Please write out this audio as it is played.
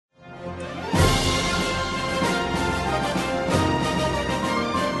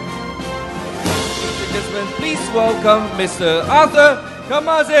welcome Mr. Arthur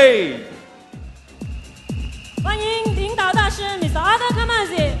Carmazzi. 欢迎领导大师 Mr. Arthur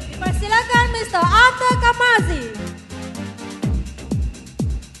Carmazzi. Persilakan Mr. Arthur Carmazzi.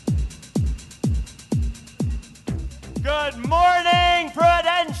 Good morning,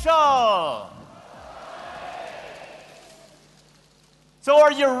 Prudential. So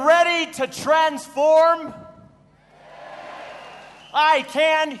are you ready to transform? I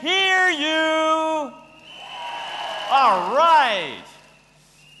can hear you. All right.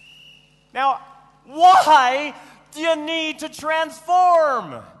 Now, why do you need to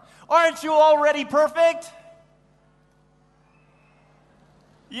transform? Aren't you already perfect?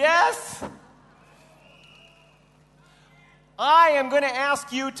 Yes? I am going to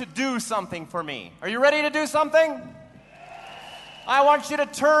ask you to do something for me. Are you ready to do something? I want you to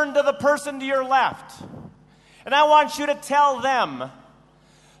turn to the person to your left. And I want you to tell them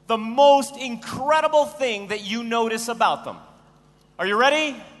the most incredible thing that you notice about them. Are you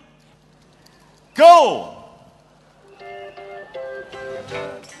ready? Go!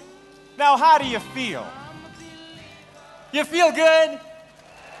 Now, how do you feel? You feel good?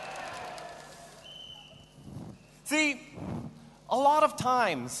 See, a lot of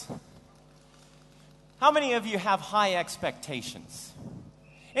times, how many of you have high expectations?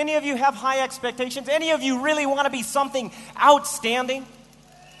 Any of you have high expectations? Any of you really want to be something outstanding?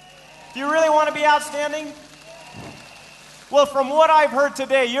 Do you really want to be outstanding? Well, from what I've heard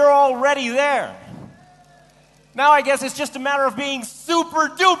today, you're already there. Now I guess it's just a matter of being super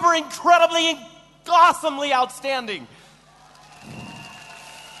duper incredibly awesomely outstanding.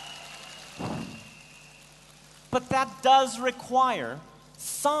 But that does require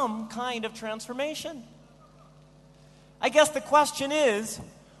some kind of transformation. I guess the question is,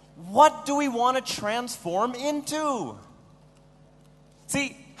 what do we want to transform into?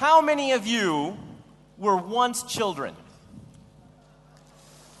 See, how many of you were once children?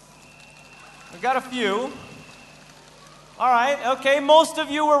 We've got a few. All right, okay, most of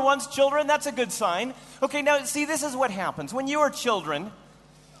you were once children. That's a good sign. Okay, now see, this is what happens. When you are children,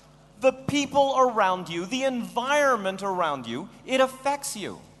 the people around you, the environment around you, it affects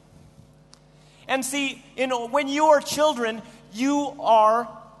you. And see, when you are children, you are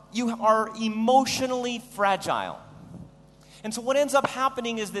emotionally fragile. And so what ends up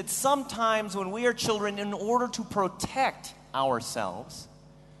happening is that sometimes when we are children, in order to protect ourselves,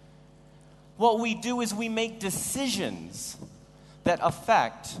 what we do is we make decisions that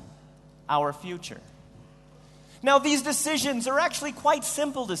affect our future. Now, these decisions are actually quite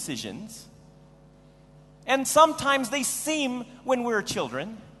simple decisions. And sometimes they seem, when we're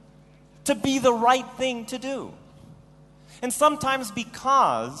children, to be the right thing to do. And sometimes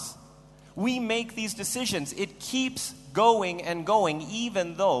because we make these decisions, it keeps going and going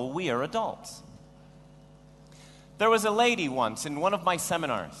even though we are adults. There was a lady once in one of my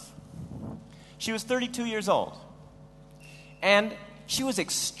seminars. She was 32 years old. And she was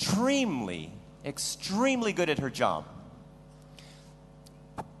extremely good at her job.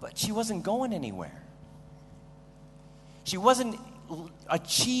 But she wasn't going anywhere. She wasn't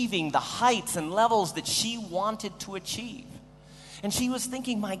achieving the heights and levels that she wanted to achieve. And she was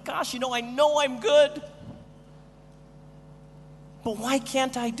thinking, my gosh, I know I'm good. But why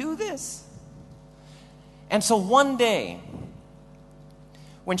can't I do this? And so one day,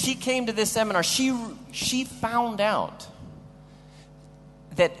 when she came to this seminar, she found out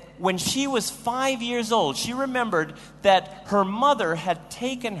that when she was 5 years old, she remembered that her mother had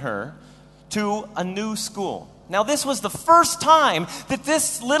taken her to a new school. Now, this was the first time that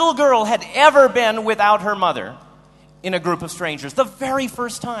this little girl had ever been without her mother in a group of strangers. The very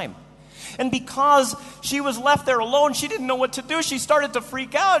first time. And because she was left there alone, she didn't know what to do. She started to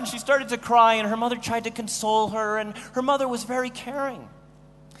freak out and she started to cry, and her mother tried to console her, and her mother was very caring.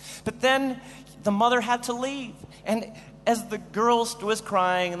 But then the mother had to leave. And as the girl was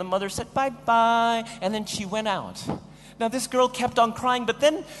crying, and the mother said, bye-bye, and then she went out. Now, this girl kept on crying, but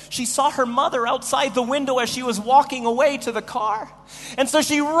then she saw her mother outside the window as she was walking away to the car. And so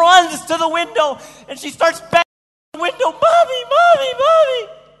she runs to the window, and she starts banging on the window, Mommy, Mommy,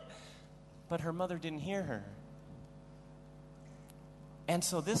 Mommy. But her mother didn't hear her. And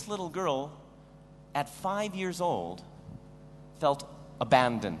so this little girl, at 5 years old, felt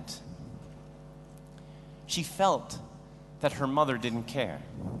abandoned. She felt that her mother didn't care.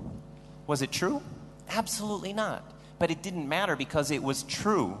 Was it true? Absolutely not. But it didn't matter because it was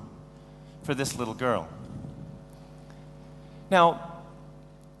true for this little girl. Now,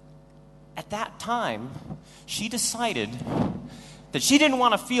 at that time, she decided that she didn't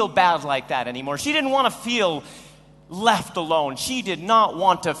want to feel bad like that anymore. She didn't want to feel left alone. She did not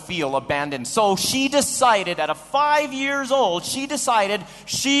want to feel abandoned. So she decided at 5 years old, she decided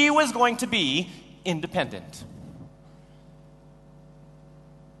she was going to be independent.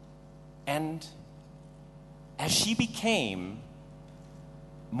 And as she became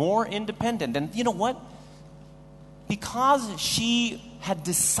more independent, and you know what? Because she had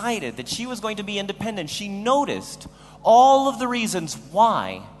decided that she was going to be independent, she noticed all of the reasons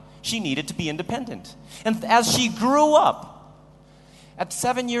why she needed to be independent. And as she grew up, at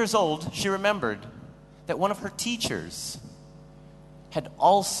 7 years old, she remembered that one of her teachers had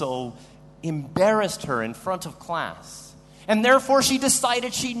also embarrassed her in front of class. And therefore, she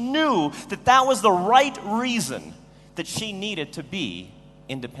decided, she knew that that was the right reason that she needed to be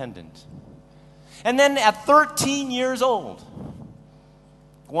independent. And then at 13 years old,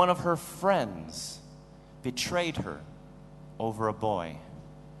 one of her friends betrayed her over a boy,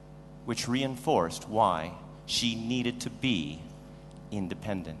 which reinforced why she needed to be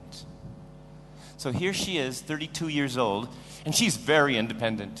independent. So here she is, 32 years old, and she's very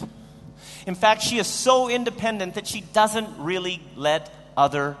independent. In fact, she is so independent that she doesn't really let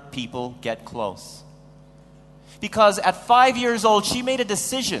other people get close. Because at 5 years old, she made a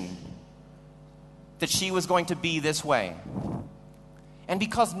decision that she was going to be this way. And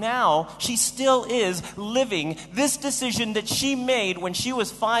because now she still is living this decision that she made when she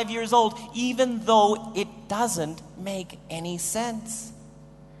was 5 years old, even though it doesn't make any sense.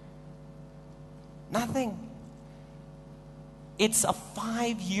 Nothing. It's a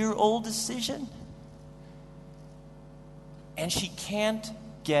 5-year-old decision. And she can't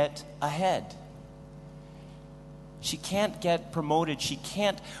get ahead. She can't get promoted. She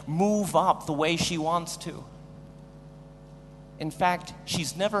can't move up the way she wants to. In fact,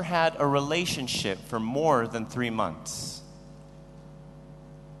 she's never had a relationship for more than 3 months.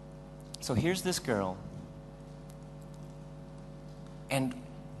 So here's this girl. And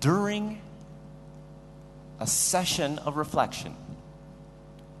during a session of reflection,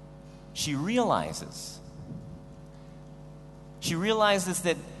 she realizes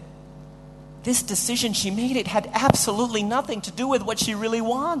that this decision she made, it had absolutely nothing to do with what she really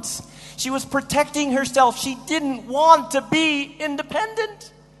wants. She was protecting herself. She didn't want to be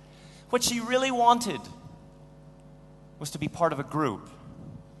independent. What she really wanted was to be part of a group,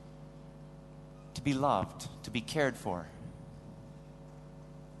 to be loved, to be cared for.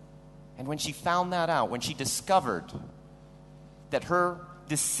 And when she found that out, when she discovered that her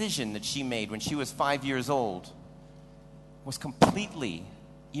decision that she made when she was 5 years old was completely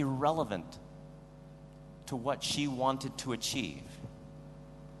irrelevant to what she wanted to achieve,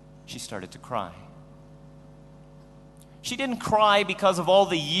 she started to cry. She didn't cry because of all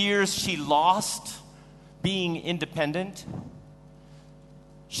the years she lost being independent.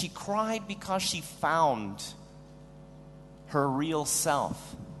 She cried because she found her real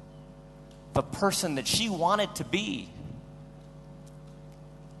self, the person that she wanted to be.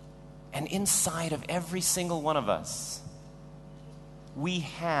 And inside of every single one of us, we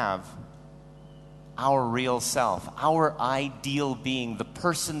have our real self, our ideal being, the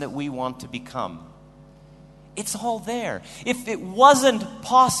person that we want to become. It's all there. If it wasn't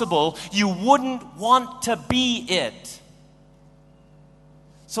possible, you wouldn't want to be it.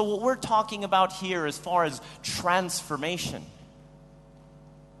 So what we're talking about here as far as transformation,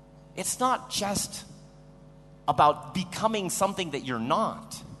 it's not just about becoming something that you're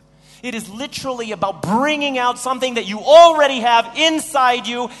not. It is literally about bringing out something that you already have inside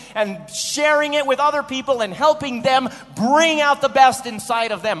you and sharing it with other people and helping them bring out the best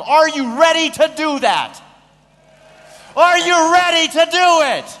inside of them. Are you ready to do that? Are you ready to do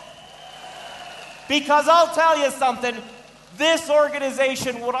it? Because I'll tell you something, this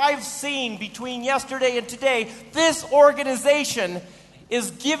organization, what I've seen between yesterday and today, this organization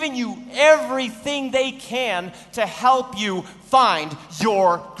is giving you everything they can to help you find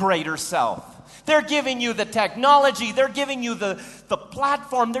your greater self. They're giving you the technology, they're giving you the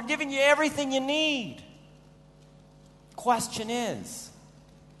platform, they're giving you everything you need. Question is,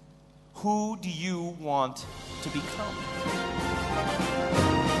 who do you want to become?